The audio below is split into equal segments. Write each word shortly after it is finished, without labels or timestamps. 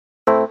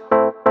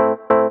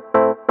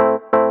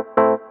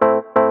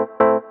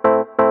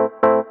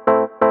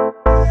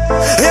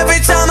Every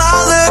time I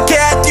look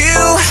at you,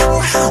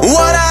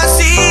 what I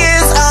see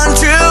is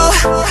untrue.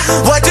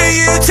 Why do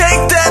you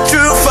take that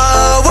truth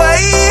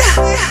away?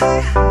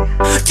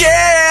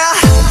 Yeah,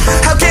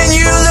 how can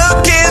you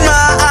look in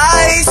my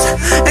eyes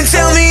and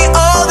tell me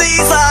all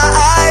these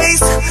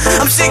lies?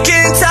 I'm sick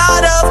and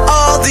tired of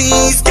all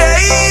these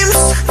games.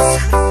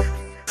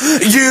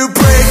 You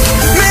break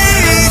me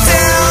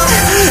down,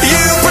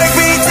 you break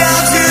me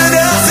down to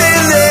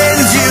nothing, then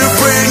you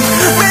bring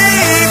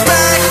me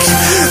back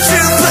to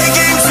play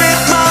games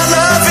with my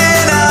love,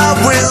 and I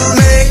will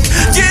make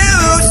you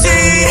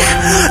see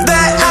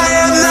that I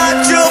am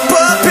not your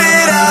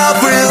puppet. I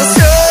will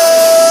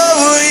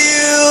show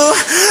you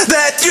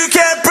that you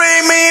can't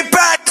bring me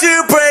back to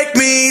break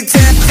me down.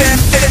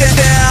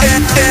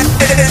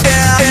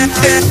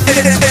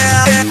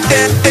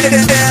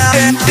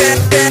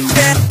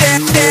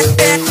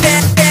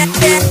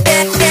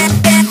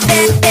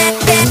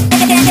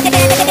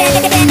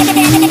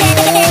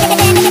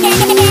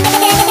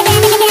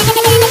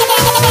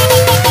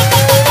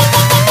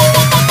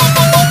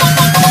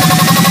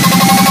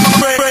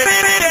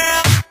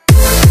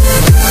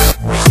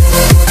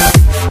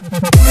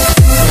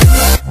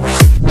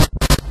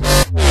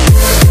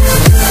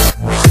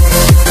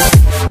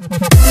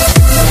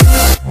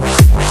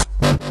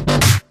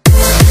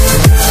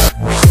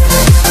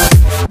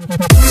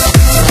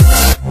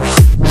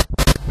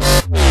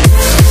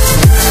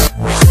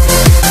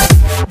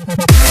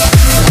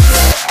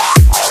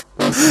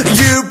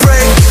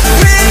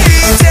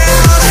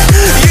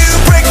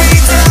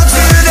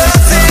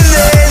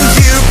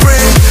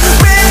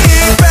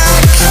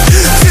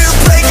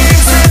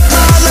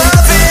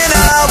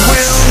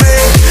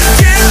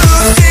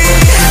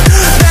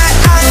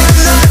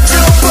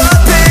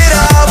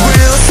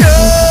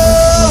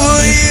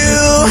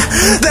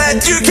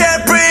 You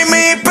can't bring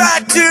me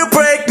back to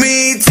break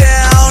me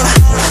down.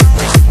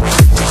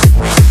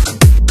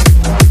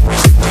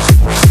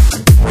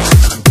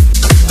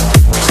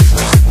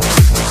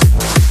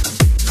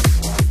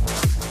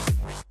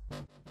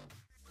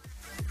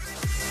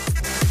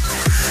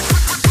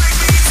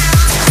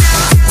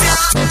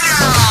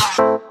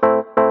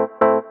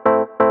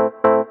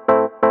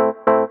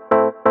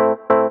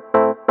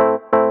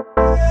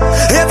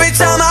 Every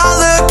time I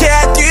look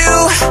at you,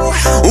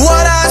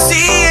 what I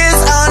see is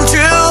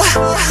untrue.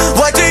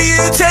 Why do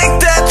you take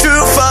that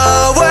truth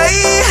away?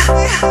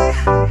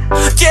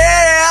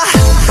 Yeah,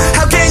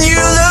 how can you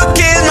look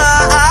in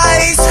my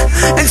eyes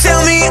and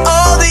tell me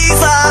all these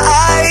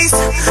lies?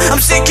 I'm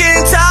sick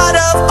and tired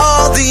of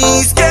all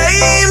these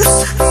games.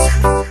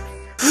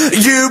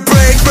 You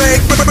break me